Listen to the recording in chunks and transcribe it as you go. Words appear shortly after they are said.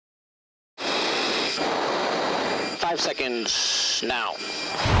5 seconds now.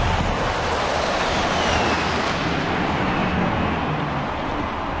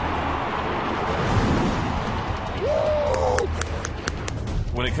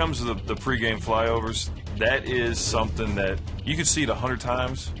 When it comes to the pregame flyovers, that is something that you can see it 100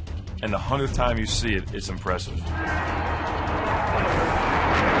 times, and the 100th time you see it, it's impressive.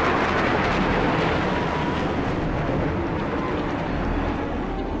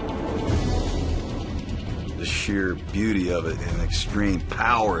 The sheer beauty of it and the extreme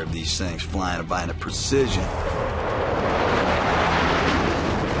power of these things flying by, and the precision.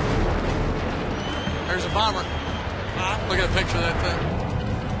 There's a bomber. Look at the picture of that thing.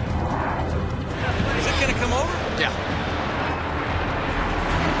 Is it going to come over? Yeah.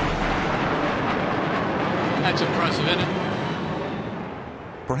 That's impressive, isn't it?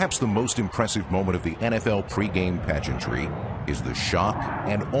 Perhaps the most impressive moment of the NFL pregame pageantry is the shock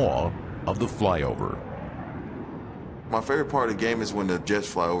and awe of the flyover. My favorite part of the game is when the jets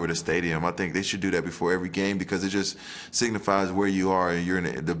fly over the stadium. I think they should do that before every game because it just signifies where you are and you're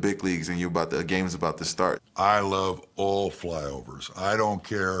in the big leagues and the game's about to start. I love all flyovers. I don't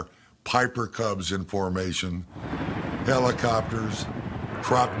care. Piper Cubs in formation, helicopters,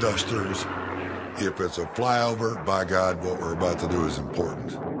 crop dusters. If it's a flyover, by God, what we're about to do is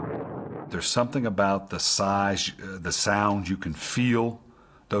important. There's something about the size, the sound, you can feel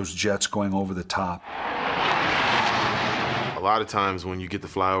those jets going over the top. A lot of times when you get the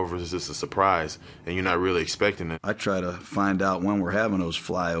flyovers, it's just a surprise, and you're not really expecting it. I try to find out when we're having those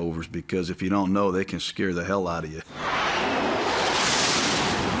flyovers because if you don't know, they can scare the hell out of you.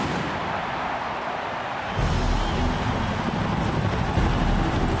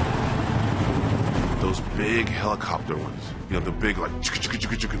 Those big helicopter ones, you know, the big, like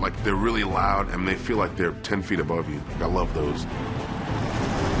they're really loud, and they feel like they're 10 feet above you. I love those.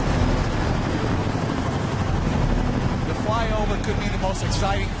 Flyover could be the most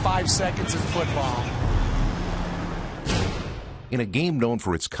exciting 5 seconds in football. In a game known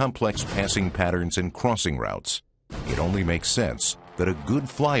for its complex passing patterns and crossing routes, it only makes sense that a good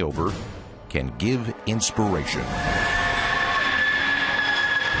flyover can give inspiration.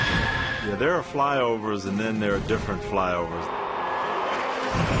 Yeah, there are flyovers, and then there are different flyovers.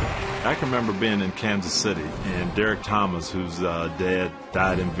 I can remember being in Kansas City, and Derek Thomas, whose dad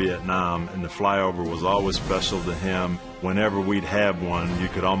died in Vietnam, and the flyover was always special to him. Whenever we'd have one, you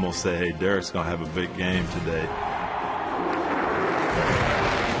could almost say, hey, Derek's going to have a big game today.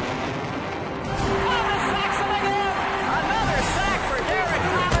 Another sack for Derek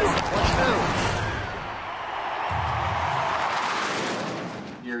Thomas.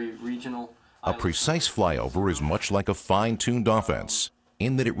 Gary Regional. A precise flyover is much like a fine-tuned offense,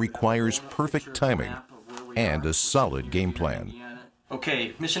 in that it requires perfect timing and a solid game plan.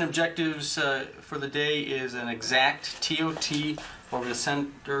 Okay, mission objectives for the day is an exact TOT over the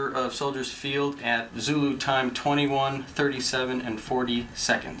center of Soldiers Field at Zulu time 21, 37, and 40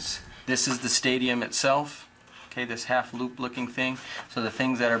 seconds. This is the stadium itself, okay, this half loop looking thing. So the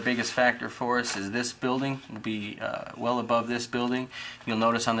things that are biggest factor for us is this building will be well above this building. You'll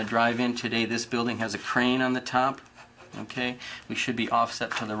notice on the drive-in today this building has a crane on the top. Okay, we should be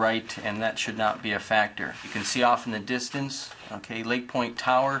offset to the right, and that should not be a factor. You can see off in the distance, okay, Lake Point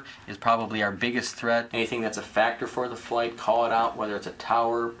Tower is probably our biggest threat. Anything that's a factor for the flight, call it out, whether it's a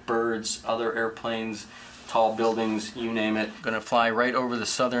tower, birds, other airplanes, tall buildings, you name it. Going to fly right over the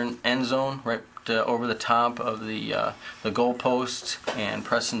southern end zone, right over the top of the goalpost, and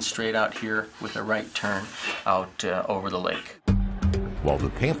pressing straight out here with a right turn out over the lake. While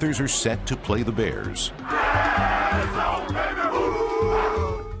the Panthers are set to play the Bears,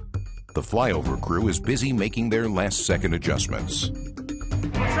 the flyover crew is busy making their last-second adjustments.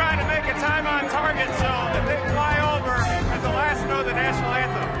 We're trying to make a time on target so that they fly over at the last note of the national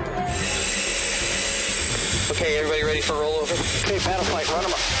anthem. Okay, everybody ready for rollover? Okay, battle flight, run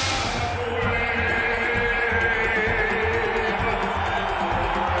them up.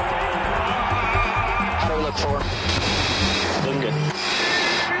 How do we look for? Looking good.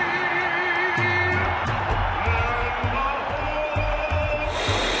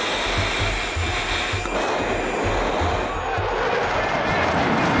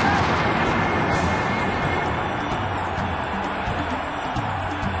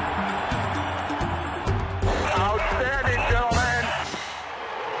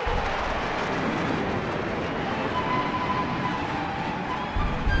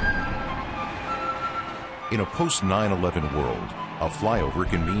 In a post-9/11 world, a flyover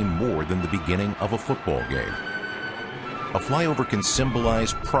can mean more than the beginning of a football game. A flyover can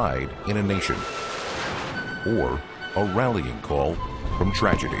symbolize pride in a nation, or a rallying call from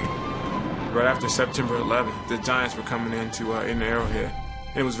tragedy. right after September 11th, the Giants were coming into in the Arrowhead.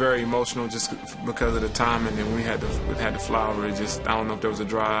 It was very emotional just because of the timing, and we had to fly over. It just, I don't know if there was a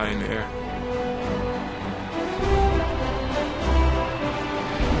dry eye in the air.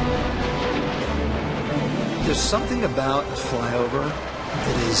 There's something about a flyover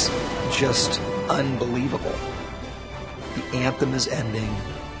that is just unbelievable. The anthem is ending.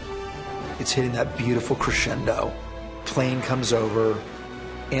 It's hitting that beautiful crescendo. Plane comes over,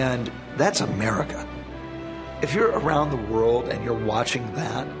 and that's America. If you're around the world and you're watching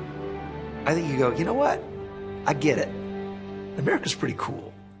that, I think you go, you know what? I get it. America's pretty cool.